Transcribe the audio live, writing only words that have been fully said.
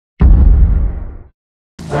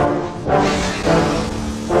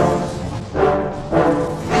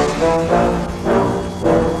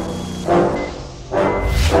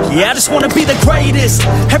Yeah, I just wanna be the greatest.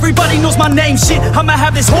 Everybody knows my name, shit. I'ma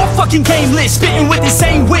have this whole fucking game list, spitting with the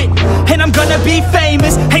same wit, and I'm gonna be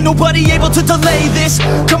famous. Ain't nobody able to delay this.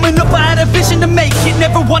 Coming up, I had a vision to make it.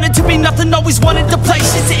 Never wanted to be nothing, always wanted to play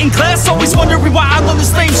shit. Sit in class, always wondering why I love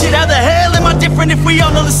this lame shit. How the hell am I different if we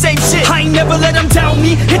all know the same shit? I ain't never let them doubt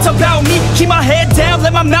me, it's about me. Keep my head down,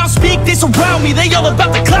 let my mouth speak. They surround me, they all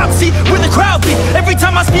about the clout, see where the crowd be. Every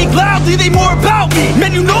time I speak loudly, they more about me.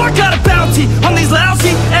 Man, you know I got a bounty on these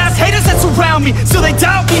lousy ass haters that surround me. Still they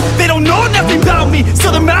doubt me, they don't know nothing about me.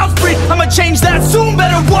 Still their mouths free, I'ma change that soon.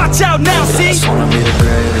 Better watch out now, see? I just wanna be the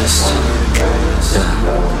greatest, yeah.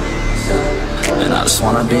 And I just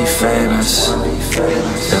wanna be famous,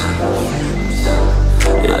 yeah.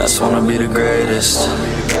 Yeah, I just wanna be the greatest,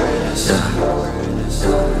 yeah.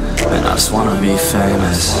 And I just wanna be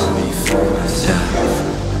famous, yeah.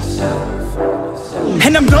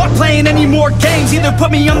 And I'm not playing any more games. Either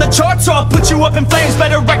put me on the charts or I'll put you up in flames.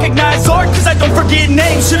 Better recognize art, cause I don't forget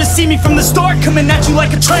names. Should've seen me from the start, coming at you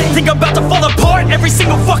like a train. Think I'm about to fall apart every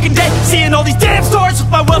single fucking day. Seeing all these damn stars with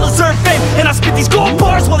my well-deserved fame. And I spit these gold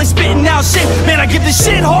bars while they spitting out shit. Man, I give this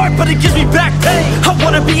shit hard, but it gives me back pain. I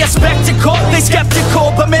wanna be a spectacle, they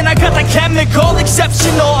skeptical. But man, I got that chemical,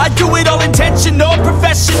 exceptional. I do it all intentional,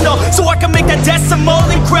 professional, so I can make that decimal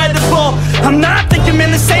incredible. I'm not thinking, man,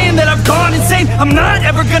 they're saying that I've gone insane. I'm not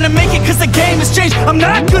ever gonna make it cause the game has changed. I'm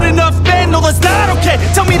not good enough, man, no that's not okay.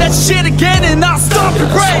 Tell me that shit again and I'll stop your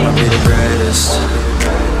brain. I just wanna be the greatest,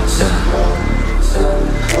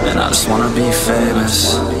 yeah. And I just wanna be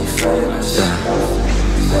famous, yeah.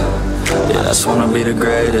 Yeah, I just wanna be the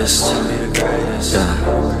greatest, yeah.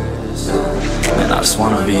 And I just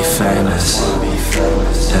wanna be famous,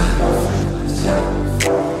 yeah.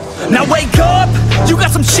 Now wake up, you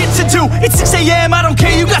got some shit to do. It's 6 AM, I don't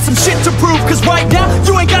care, you got some shit to prove. Cause right now,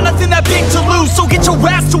 you ain't got nothing that big to lose. So get your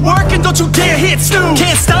ass to work and don't you dare hit snooze.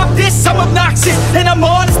 Can't stop this, I'm obnoxious, and I'm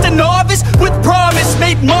honest and novice with promise.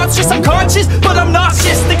 Made monstrous, I'm conscious, but I'm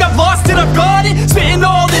nauseous. Think I've lost it, I've got it. Spitting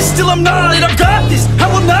all this, still I'm not it. I've got this, I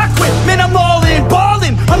will not quit. Man, I'm all in,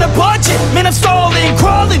 ballin' on a budget. Man, I'm stalling,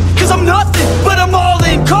 crawling, cause I'm nothing, but I'm all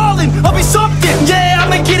in. Calling, I'll be something, yeah,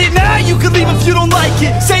 I'ma get it now. You can leave if you don't like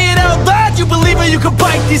it. Say it out loud, you believe it, you can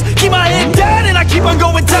bite this. Keep my head down and I keep on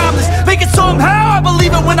going timeless. Make it somehow, I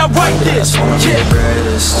believe it when I write this. I just wanna be the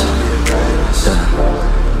greatest,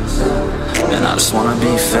 yeah. And I just wanna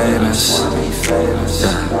be famous,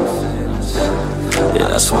 yeah. Yeah, I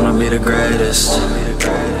just wanna be the greatest,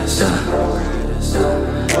 yeah.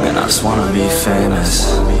 And I just wanna be famous,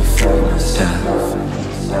 yeah.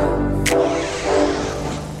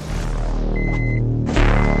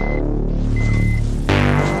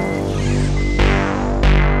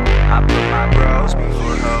 I put my bros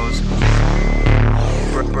before hoes.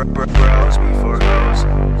 Bros before hoes.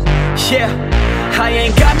 Yeah, I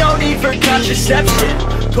ain't got no need for contraception.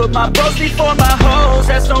 Put my bros before my hoes,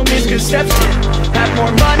 that's no misconception. Have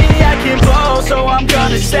more money I can blow, so I'm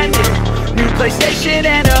gonna send it. New PlayStation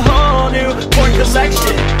and a whole new porn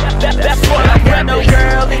collection. That's what I got, no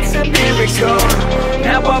girl, it's a miracle.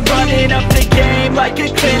 Now I'm running up the game like a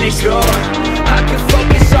clinic score. I can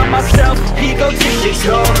focus on myself,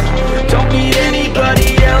 egotistical. Don't need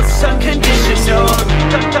anybody else, unconditional.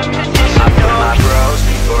 I put my bros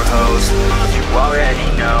before hoes. You already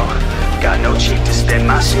know. Got no cheap to spend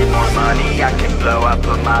my shit, more money I can blow. I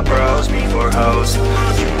put my bros before hoes.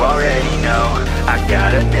 You already know. I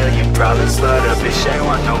got a million problems, but a bitch ain't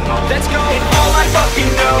want no more. Let's go! And all I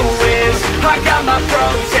fucking know is I got my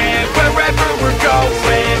bros, and wherever we're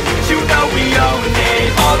going, you know we own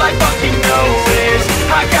it. All I fucking know is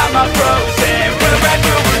I got